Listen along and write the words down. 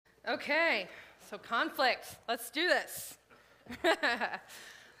Okay, so conflict. Let's do this.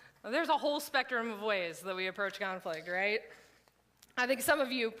 Well, there's a whole spectrum of ways that we approach conflict, right? I think some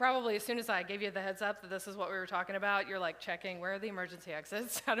of you probably, as soon as I gave you the heads up that this is what we were talking about, you're like checking, where are the emergency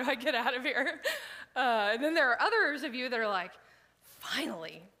exits? How do I get out of here? And then there are others of you that are like,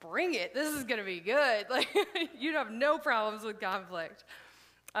 finally, bring it. This is going to be good. Like, you'd have no problems with conflict.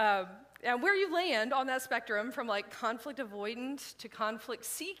 And where you land on that spectrum from like conflict avoidant to conflict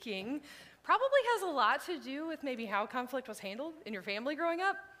seeking probably has a lot to do with maybe how conflict was handled in your family growing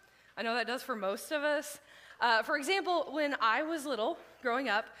up. I know that does for most of us. For example, when I was little, growing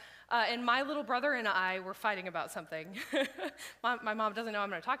up, and my little brother and I were fighting about something. My mom doesn't know I'm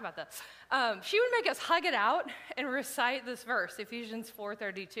going to talk about this. She would make us hug it out and recite this verse, Ephesians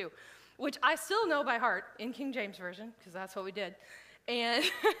 4:32, which I still know by heart in King James Version, because that's what we did. And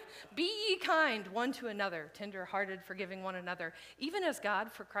be ye kind one to another, tender-hearted, forgiving one another, even as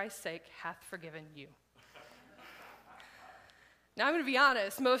God, for Christ's sake, hath forgiven you. Now, I'm going to be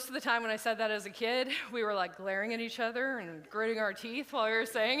honest, most of the time when I said that as a kid, we were like glaring at each other and gritting our teeth while we were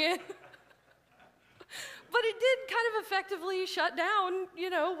saying it. But it did kind of effectively shut down,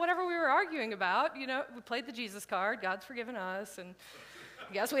 whatever we were arguing about. We played the Jesus card, God's forgiven us, and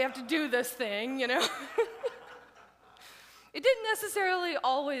I guess we have to do this thing, It didn't necessarily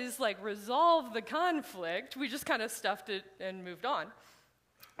always resolve the conflict. We just kind of stuffed it and moved on,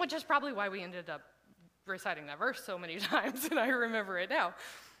 which is probably why we ended up reciting that verse so many times, and I remember it now.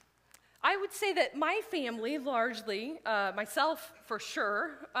 I would say that my family largely, myself for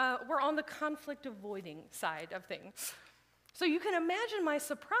sure, were on the conflict avoiding side of things. So you can imagine my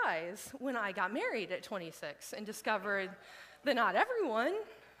surprise when I got married at 26 and discovered that not everyone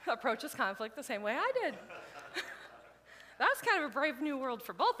approaches conflict the same way I did. That was kind of a brave new world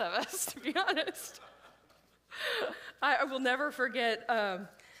for both of us, to be honest. I will never forget,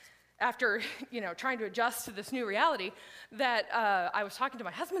 after trying to adjust to this new reality, that I was talking to my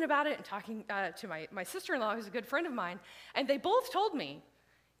husband about it and talking to my sister-in-law, who's a good friend of mine, and they both told me,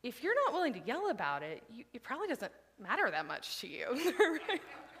 if you're not willing to yell about it, it probably doesn't matter that much to you. I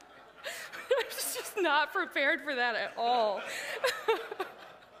was just not prepared for that at all.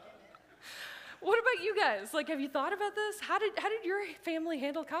 What about you guys? Have you thought about this? How did your family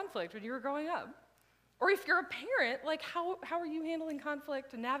handle conflict when you were growing up? Or if you're a parent, how are you handling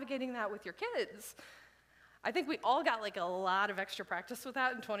conflict and navigating that with your kids? I think we all got a lot of extra practice with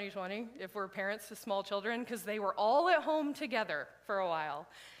that in 2020 if we're parents to small children, because they were all at home together for a while.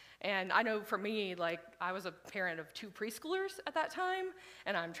 And I know for me, I was a parent of 2 preschoolers at that time,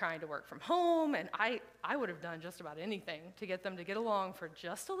 and I'm trying to work from home, and I would have done just about anything to get them to get along for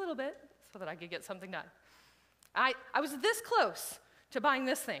just a little bit so that I could get something done. I was this close to buying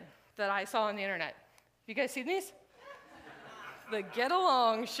this thing that I saw on the internet. You guys seen these? The Get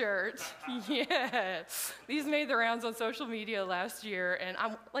Along shirt. Yeah. These made the rounds on social media last year, and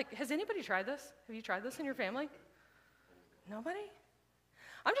I'm has anybody tried this? Have you tried this in your family? Nobody?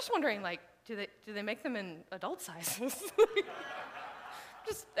 I'm just wondering, do they make them in adult sizes?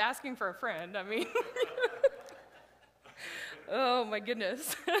 Just asking for a friend, I mean. Oh, my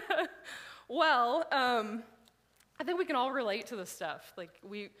goodness. Well, I think we can all relate to this stuff.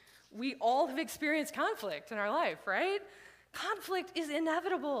 We all have experienced conflict in our life, right? Conflict is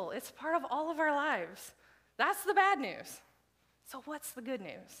inevitable. It's part of all of our lives. That's the bad news. So what's the good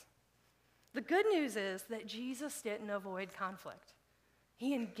news? The good news is that Jesus didn't avoid conflict.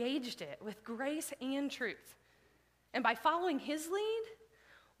 He engaged it with grace and truth. And by following his lead,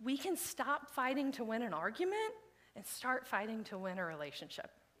 we can stop fighting to win an argument and start fighting to win a relationship.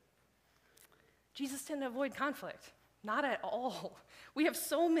 Jesus didn't avoid conflict. Not at all. We have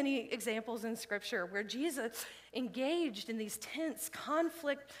so many examples in Scripture where Jesus engaged in these tense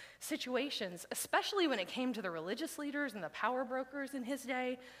conflict situations, especially when it came to the religious leaders and the power brokers in his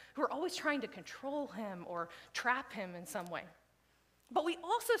day who were always trying to control him or trap him in some way. But we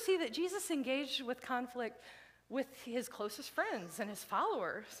also see that Jesus engaged with conflict with his closest friends and his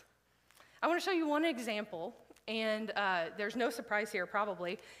followers. I want to show you one example, and there's no surprise here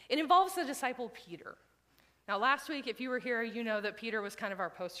probably. It involves the disciple Peter. Now, last week, if you were here, you know that Peter was kind of our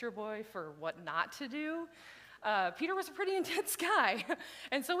poster boy for what not to do. Peter was a pretty intense guy,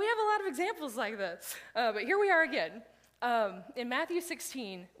 and so we have a lot of examples like this. But here we are again. In Matthew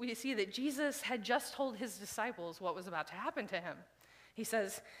 16, we see that Jesus had just told his disciples what was about to happen to him. He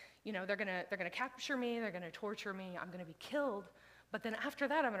says, they're gonna capture me, they're gonna torture me, I'm gonna be killed, but then after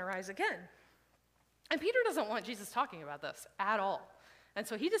that, I'm gonna rise again. And Peter doesn't want Jesus talking about this at all, and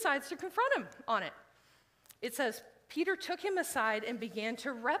so he decides to confront him on it. It says, Peter took him aside and began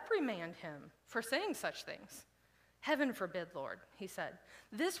to reprimand him for saying such things. "Heaven forbid, Lord," he said.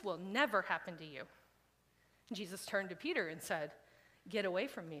 "This will never happen to you." Jesus turned to Peter and said, "Get away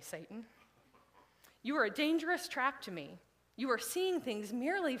from me, Satan. You are a dangerous trap to me. You are seeing things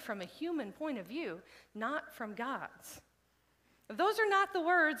merely from a human point of view, not from God's." Those are not the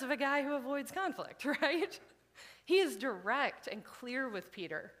words of a guy who avoids conflict, right? He is direct and clear with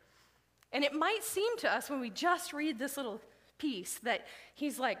Peter. And it might seem to us when we just read this little piece that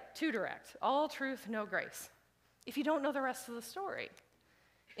he's like too direct, all truth, no grace, if you don't know the rest of the story.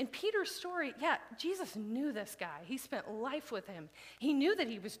 In Peter's story, yeah, Jesus knew this guy. He spent life with him. He knew that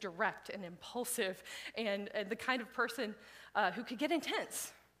he was direct and impulsive and the kind of person who could get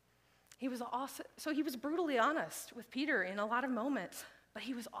intense. He was brutally honest with Peter in a lot of moments, but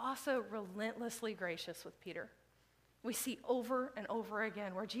he was also relentlessly gracious with Peter. We see over and over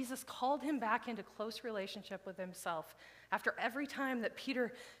again where Jesus called him back into close relationship with himself after every time that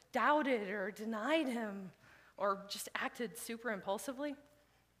Peter doubted or denied him or just acted super impulsively.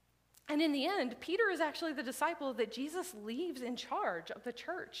 And in the end, Peter is actually the disciple that Jesus leaves in charge of the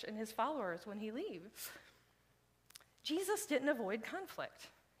church and his followers when he leaves. Jesus didn't avoid conflict.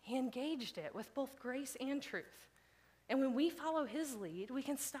 He engaged it with both grace and truth. And when we follow his lead, we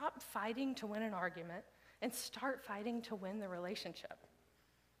can stop fighting to win an argument and start fighting to win the relationship.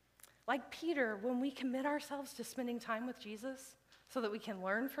 Like Peter, when we commit ourselves to spending time with Jesus so that we can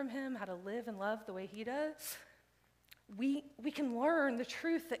learn from him how to live and love the way he does, we can learn the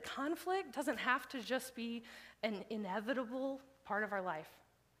truth that conflict doesn't have to just be an inevitable part of our life,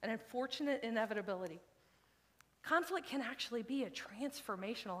 an unfortunate inevitability. Conflict can actually be a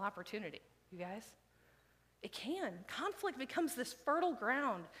transformational opportunity, you guys. It can. Conflict becomes this fertile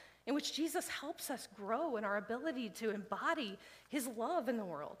ground in which Jesus helps us grow in our ability to embody his love in the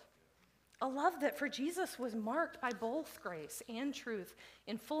world. A love that for Jesus was marked by both grace and truth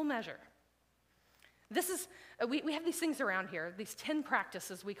in full measure. We have these things around here, these 10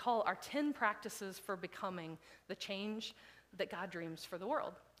 practices we call our 10 practices for becoming the change that God dreams for the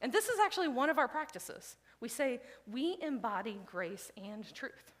world. And this is actually one of our practices. We say we embody grace and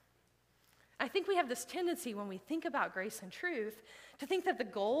truth. I think we have this tendency when we think about grace and truth to think that the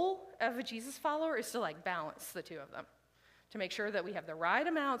goal of a Jesus follower is to balance the two of them, to make sure that we have the right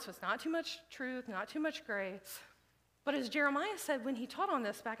amount so it's not too much truth, not too much grace. But as Jeremiah said when he taught on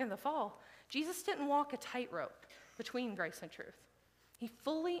this back in the fall, Jesus didn't walk a tightrope between grace and truth. He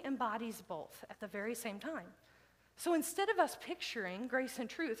fully embodies both at the very same time. So instead of us picturing grace and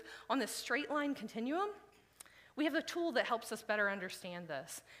truth on this straight line continuum, we have a tool that helps us better understand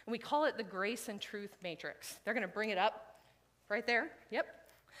this. And we call it the grace and truth matrix. They're going to bring it up right there. Yep.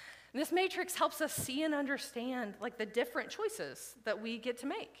 And this matrix helps us see and understand the different choices that we get to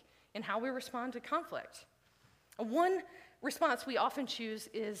make in how we respond to conflict. One response we often choose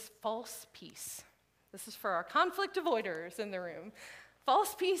is false peace. This is for our conflict avoiders in the room.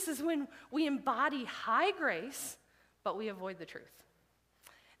 False peace is when we embody high grace, but we avoid the truth.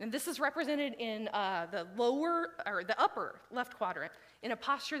 And this is represented in the upper left quadrant in a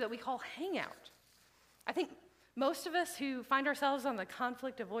posture that we call hangout. I think most of us who find ourselves on the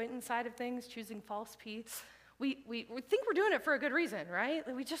conflict avoidance side of things, choosing false peace, we think we're doing it for a good reason, right?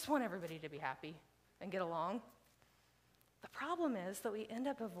 We just want everybody to be happy and get along. The problem is that we end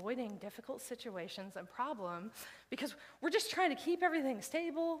up avoiding difficult situations and problems because we're just trying to keep everything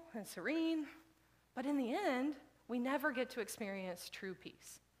stable and serene, but in the end, we never get to experience true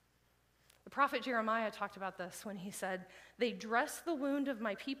peace. The prophet Jeremiah talked about this when he said, "They dress the wound of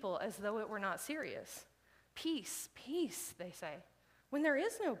my people as though it were not serious. Peace, peace," they say, when there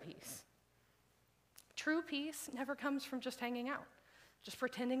is no peace. True peace never comes from just hanging out, just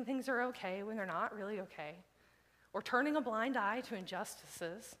pretending things are okay when they're not really okay, or turning a blind eye to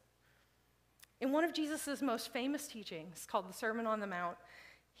injustices. In one of Jesus' most famous teachings, called the Sermon on the Mount,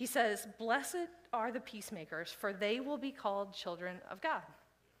 he says, "Blessed are the peacemakers, for they will be called children of God."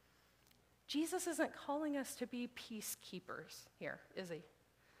 Jesus isn't calling us to be peacekeepers here, is he?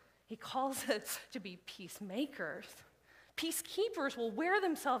 He calls us to be peacemakers. Peacekeepers will wear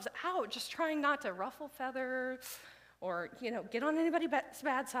themselves out just trying not to ruffle feathers or, get on anybody's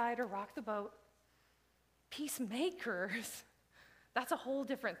bad side or rock the boat. Peacemakers, that's a whole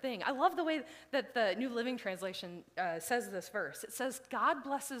different thing. I love the way that the New Living Translation says this verse. It says, "God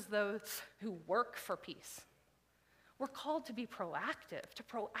blesses those who work for peace." We're called to be proactive, to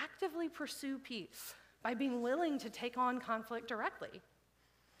proactively pursue peace by being willing to take on conflict directly.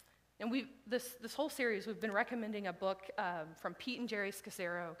 And this whole series, we've been recommending a book from Pete and Jerry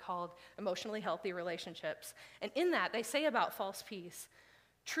Scazzero called Emotionally Healthy Relationships. And in that, they say about false peace,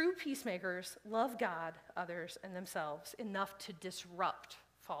 true peacemakers love God, others, and themselves enough to disrupt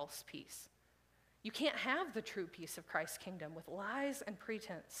false peace. You can't have the true peace of Christ's kingdom with lies and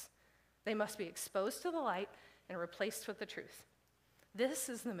pretense. They must be exposed to the light and replaced with the truth. This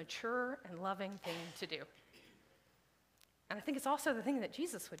is the mature and loving thing to do. And I think it's also the thing that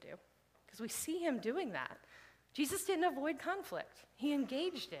Jesus would do, because we see him doing that. Jesus didn't avoid conflict. He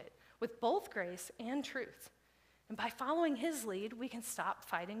engaged it with both grace and truth. And by following his lead, we can stop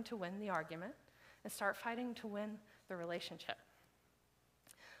fighting to win the argument and start fighting to win the relationship.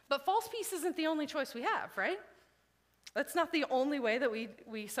 But false peace isn't the only choice we have, right? That's not the only way that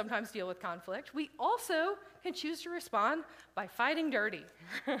we sometimes deal with conflict. We also can choose to respond by fighting dirty.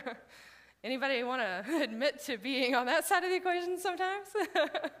 Anybody want to admit to being on that side of the equation sometimes?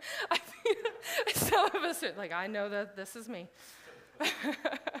 I think some of us are like, I know that this is me.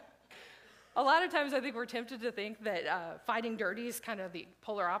 A lot of times I think we're tempted to think that fighting dirty is kind of the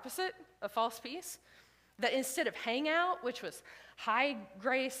polar opposite of false peace. That instead of hangout, which was high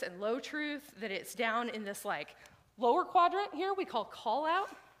grace and low truth, that it's down in this like lower quadrant here we call call out,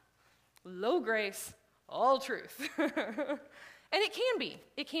 low grace, all truth. And it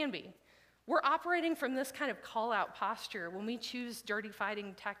can be. We're operating from this kind of call out posture when we choose dirty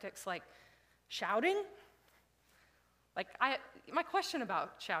fighting tactics like shouting. My question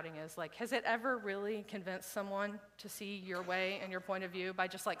about shouting is, like, has it ever really convinced someone to see your way and your point of view by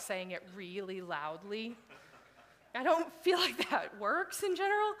just, like, saying it really loudly? I don't feel like that works in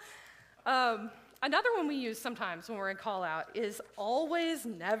general. Another one we use sometimes when we're in call out is always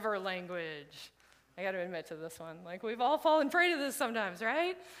never language. I got to admit to this one. Like, we've all fallen prey to this sometimes,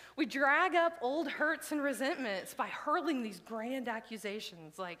 right? We drag up old hurts and resentments by hurling these grand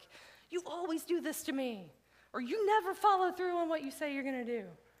accusations like, you always do this to me. Or you never follow through on what you say you're going to do.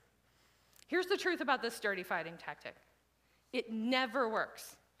 Here's the truth about this dirty fighting tactic. It never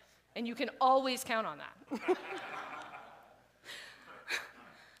works, and you can always count on that.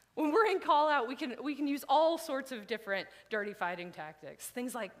 When we're in call out, we can use all sorts of different dirty fighting tactics.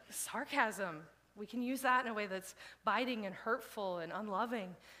 Things like sarcasm. We can use that in a way that's biting and hurtful and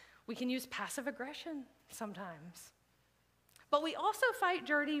unloving. We can use passive aggression sometimes. But we also fight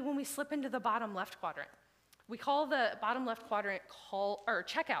dirty when we slip into the bottom left quadrant. We call the bottom left quadrant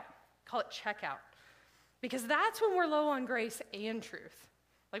checkout. Call it checkout. Because that's when we're low on grace and truth.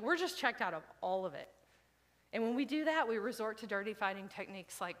 Like, we're just checked out of all of it. And when we do that, we resort to dirty fighting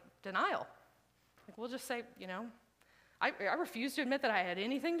techniques like denial. Like, we'll just say, I refuse to admit that I had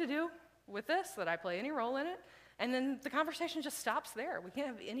anything to do with this, that I play any role in it. And then the conversation just stops there. We can't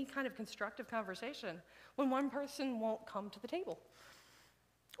have any kind of constructive conversation when one person won't come to the table.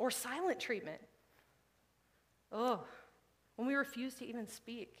 Or silent treatment. When we refuse to even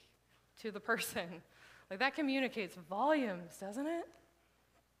speak to the person. Like, that communicates volumes, doesn't it?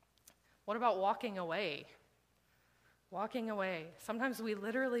 What about walking away? Walking away. Sometimes we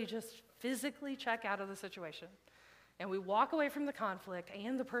literally just physically check out of the situation, and we walk away from the conflict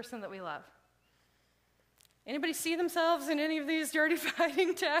and the person that we love. Anybody see themselves in any of these dirty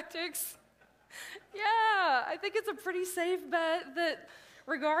fighting tactics? Yeah, I think it's a pretty safe bet that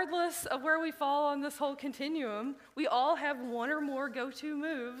regardless of where we fall on this whole continuum, we all have one or more go-to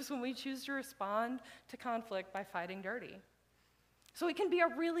moves when we choose to respond to conflict by fighting dirty. So it can be a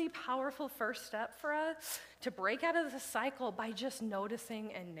really powerful first step for us to break out of the cycle by just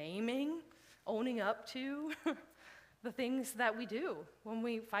noticing and naming, owning up to the things that we do when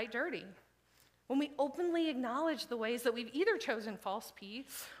we fight dirty. When we openly acknowledge the ways that we've either chosen false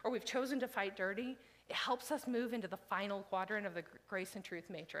peace or we've chosen to fight dirty, it helps us move into the final quadrant of the grace and truth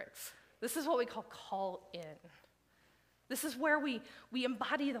matrix. This is what we call in. This is where we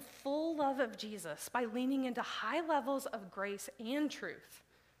embody the full love of Jesus by leaning into high levels of grace and truth.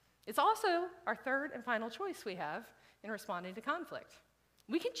 It's also our third and final choice we have in responding to conflict.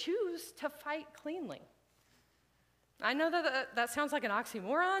 We can choose to fight cleanly. I know that sounds like an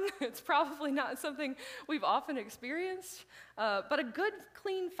oxymoron. It's probably not something we've often experienced, but a good,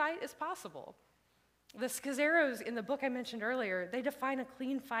 clean fight is possible. The Scazzeros in the book I mentioned earlier, they define a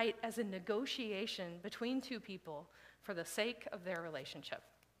clean fight as a negotiation between two people for the sake of their relationship.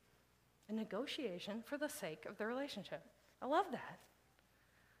 A negotiation for the sake of their relationship. I love that.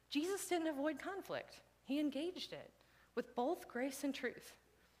 Jesus didn't avoid conflict. He engaged it with both grace and truth.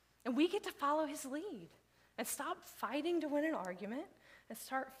 And we get to follow his lead and stop fighting to win an argument and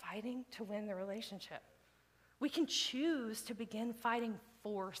start fighting to win the relationship. We can choose to begin fighting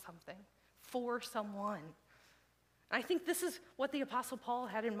for something, for someone. I think this is what the Apostle Paul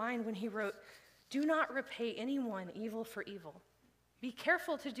had in mind when he wrote, "Do not repay anyone evil for evil. Be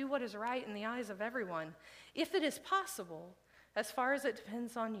careful to do what is right in the eyes of everyone, if it is possible, as far as it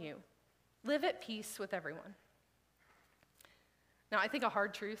depends on you. Live at peace with everyone." Now, I think a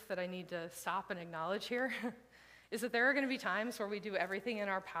hard truth that I need to stop and acknowledge here is that there are going to be times where we do everything in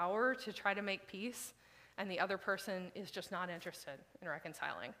our power to try to make peace, and the other person is just not interested in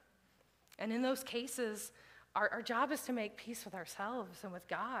reconciling. And in those cases, our job is to make peace with ourselves and with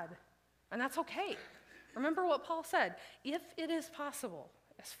God, and that's okay. Remember what Paul said, if it is possible,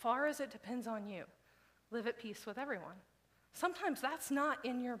 as far as it depends on you, live at peace with everyone. Sometimes that's not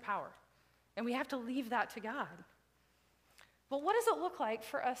in your power, and we have to leave that to God. But what does it look like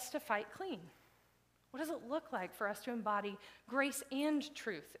for us to fight clean? What does it look like for us to embody grace and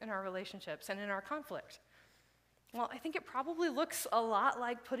truth in our relationships and in our conflict? Well, I think it probably looks a lot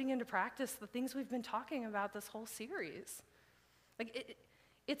like putting into practice the things we've been talking about this whole series.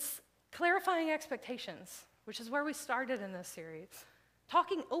 It's clarifying expectations, which is where we started in this series.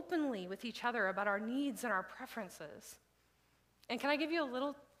 Talking openly with each other about our needs and our preferences. And can I give you a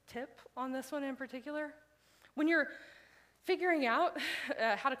little tip on this one in particular? When you're figuring out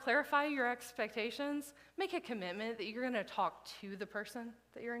how to clarify your expectations, make a commitment that you're going to talk to the person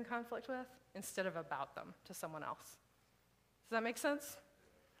that you're in conflict with instead of about them to someone else. Does that make sense?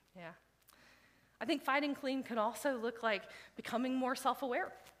 Yeah. I think fighting clean can also look like becoming more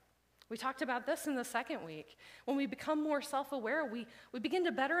self-aware. We talked about this in the second week. When we become more self-aware, we begin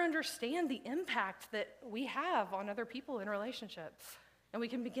to better understand the impact that we have on other people in relationships. And we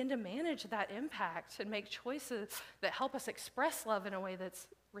can begin to manage that impact and make choices that help us express love in a way that's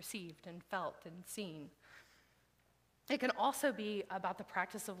received and felt and seen. It can also be about the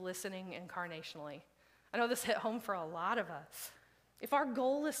practice of listening incarnationally. I know this hit home for a lot of us. If our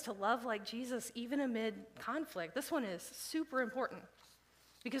goal is to love like Jesus, even amid conflict, this one is super important.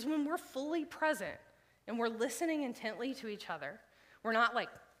 Because when we're fully present and we're listening intently to each other, we're not like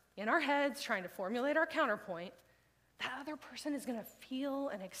in our heads trying to formulate our counterpoint. That other person is going to feel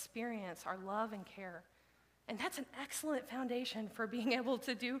and experience our love and care. And that's an excellent foundation for being able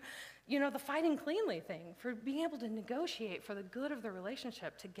to do, the fighting cleanly thing, for being able to negotiate for the good of the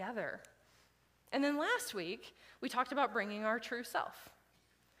relationship together. And then last week, we talked about bringing our true self.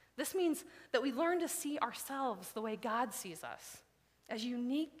 This means that we learn to see ourselves the way God sees us, as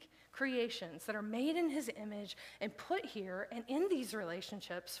unique creations that are made in his image and put here and in these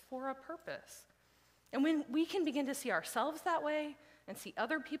relationships for a purpose. And when we can begin to see ourselves that way and see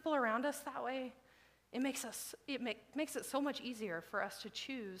other people around us that way, it makes it so much easier for us to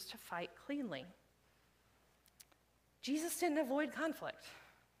choose to fight cleanly. Jesus didn't avoid conflict.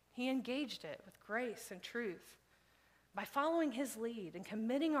 He engaged it with grace and truth. By following his lead and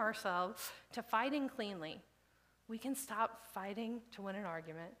committing ourselves to fighting cleanly, we can stop fighting to win an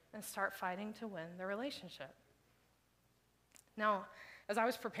argument and start fighting to win the relationship. Now, as I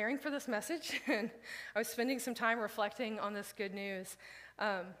was preparing for this message and I was spending some time reflecting on this good news,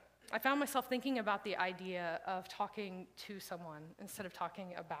 I found myself thinking about the idea of talking to someone instead of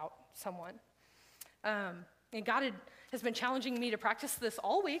talking about someone. And God has been challenging me to practice this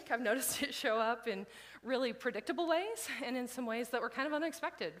all week. I've noticed it show up in really predictable ways and in some ways that were kind of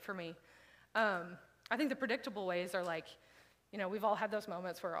unexpected for me. I think the predictable ways are like, we've all had those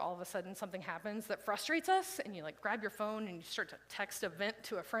moments where all of a sudden something happens that frustrates us, and you grab your phone and you start to text a vent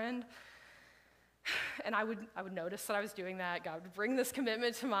to a friend. And I would notice that I was doing that. God would bring this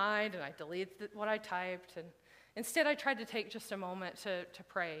commitment to mind, and I delete what I typed. And instead, I tried to take just a moment to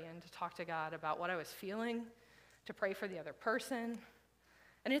pray and to talk to God about what I was feeling, to pray for the other person.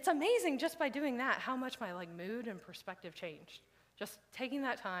 And it's amazing just by doing that how much my mood and perspective changed. Just taking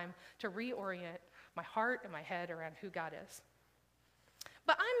that time to reorient my heart and my head around who God is.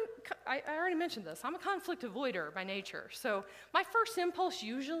 But I already mentioned this, I'm a conflict avoider by nature. So my first impulse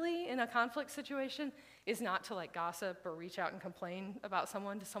usually in a conflict situation is not to gossip or reach out and complain about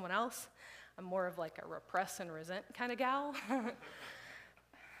someone to someone else. I'm more of a repress and resent kind of gal.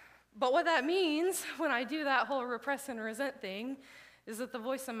 But what that means when I do that whole repress and resent thing is that the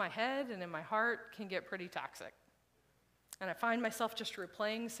voice in my head and in my heart can get pretty toxic. And I find myself just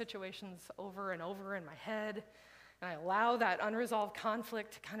replaying situations over and over in my head, and I allow that unresolved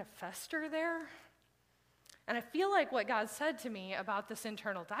conflict to kind of fester there. And I feel like what God said to me about this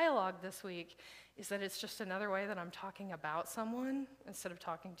internal dialogue this week is that it's just another way that I'm talking about someone instead of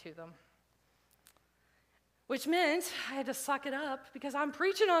talking to them. Which meant I had to suck it up because I'm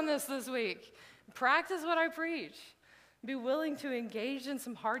preaching on this week. Practice what I preach. Be willing to engage in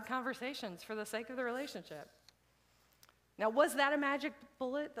some hard conversations for the sake of the relationship. Now, was that a magic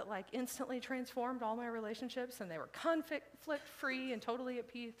bullet that instantly transformed all my relationships and they were conflict-free and totally at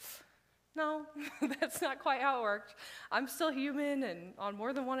peace? No, that's not quite how it worked. I'm still human, and on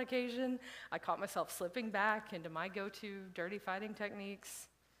more than one occasion, I caught myself slipping back into my go-to dirty fighting techniques.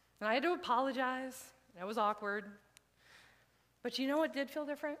 And I had to apologize, and it was awkward. But you know what did feel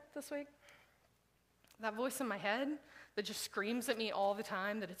different this week? That voice in my head that just screams at me all the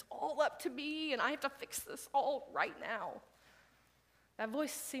time that it's all up to me and I have to fix this all right now. That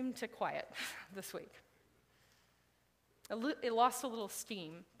voice seemed to quiet this week. It lost a little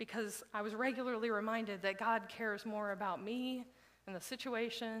steam because I was regularly reminded that God cares more about me and the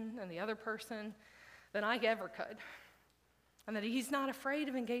situation and the other person than I ever could. And that he's not afraid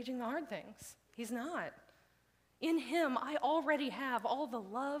of engaging the hard things. He's not. In him, I already have all the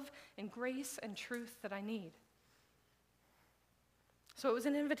love and grace and truth that I need. So it was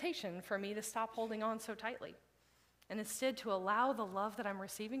an invitation for me to stop holding on so tightly and instead to allow the love that I'm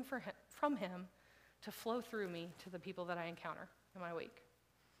receiving from him to flow through me to the people that I encounter in my week.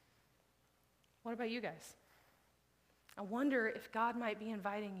 What about you guys? I wonder if God might be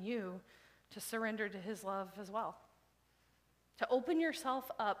inviting you to surrender to his love as well, to open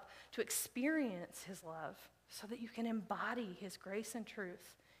yourself up to experience his love so that you can embody his grace and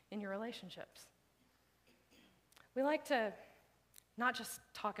truth in your relationships. We like to not just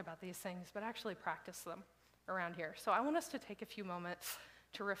talk about these things, but actually practice them around here. So I want us to take a few moments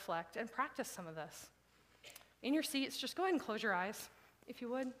to reflect and practice some of this. In your seats, just go ahead and close your eyes, if you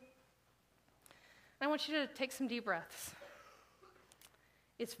would. And I want you to take some deep breaths.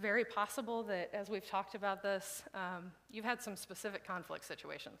 It's very possible that as we've talked about this, you've had some specific conflict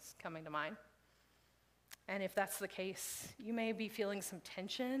situations coming to mind. And if that's the case, you may be feeling some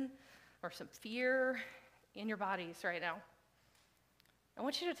tension or some fear in your bodies right now. I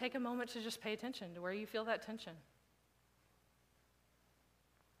want you to take a moment to just pay attention to where you feel that tension.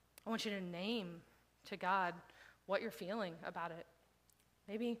 I want you to name to God what you're feeling about it.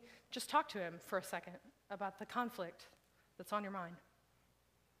 Maybe just talk to him for a second about the conflict that's on your mind.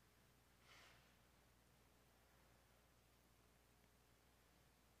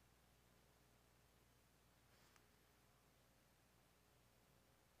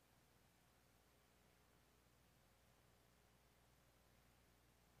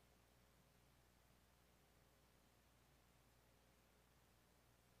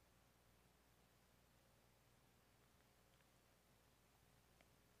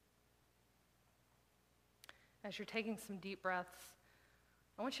 As you're taking some deep breaths,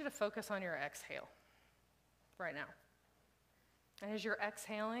 I want you to focus on your exhale right now. And as you're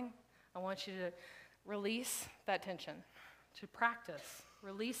exhaling, I want you to release that tension, to practice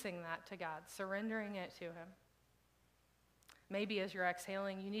releasing that to God, surrendering it to him. Maybe as you're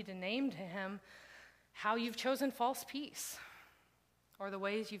exhaling, you need to name to him how you've chosen false peace or the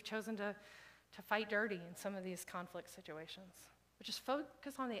ways you've chosen to fight dirty in some of these conflict situations. But just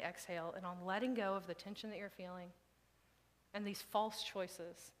focus on the exhale and on letting go of the tension that you're feeling and these false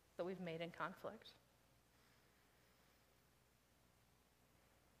choices that we've made in conflict.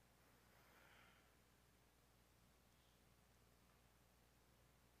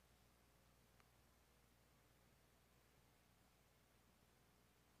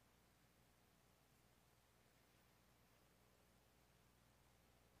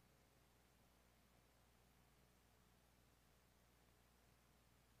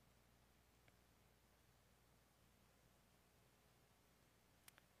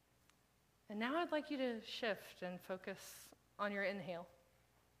 And now I'd like you to shift and focus on your inhale.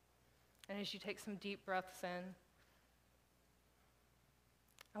 And as you take some deep breaths in,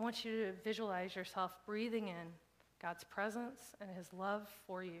 I want you to visualize yourself breathing in God's presence and his love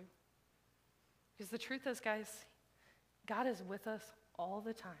for you. Because the truth is, guys, God is with us all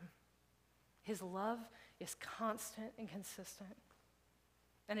the time. His love is constant and consistent.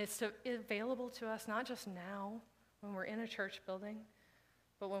 And it's available to us not just now when we're in a church building,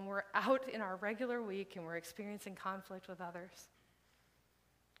 but when we're out in our regular week and we're experiencing conflict with others.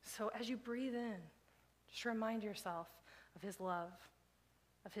 So as you breathe in, just remind yourself of his love,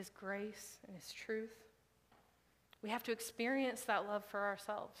 of his grace and his truth. We have to experience that love for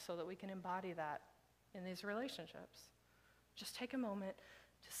ourselves so that we can embody that in these relationships. Just take a moment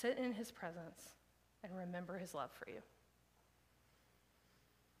to sit in his presence and remember his love for you.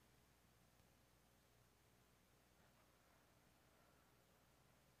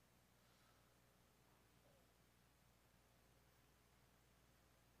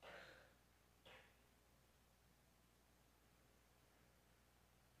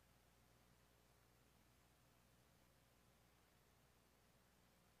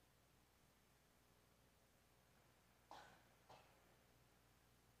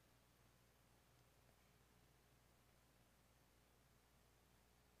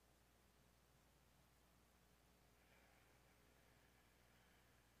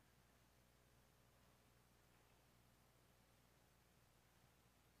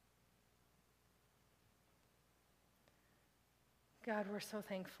 God, we're so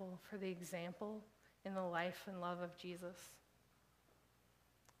thankful for the example in the life and love of Jesus.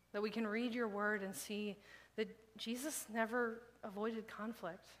 That we can read your word and see that Jesus never avoided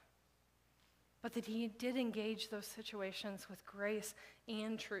conflict, but that he did engage those situations with grace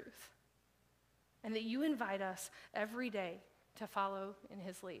and truth. And that you invite us every day to follow in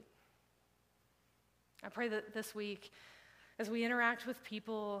his lead. I pray that this week, as we interact with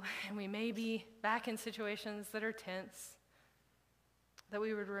people and we may be back in situations that are tense, that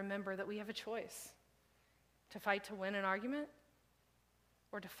we would remember that we have a choice to fight to win an argument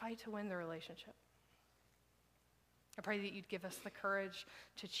or to fight to win the relationship. I pray that you'd give us the courage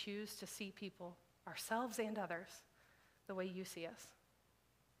to choose to see people, ourselves and others, the way you see us.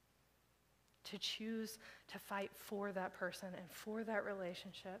 To choose to fight for that person and for that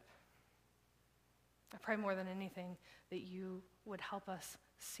relationship. I pray more than anything that you would help us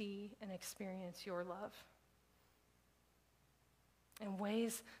see and experience your love in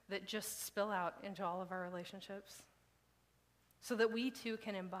ways that just spill out into all of our relationships, so that we too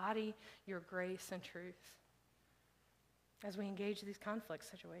can embody your grace and truth as we engage these conflict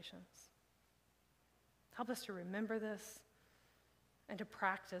situations. Help us to remember this and to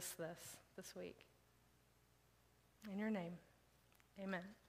practice this week. In your name, amen.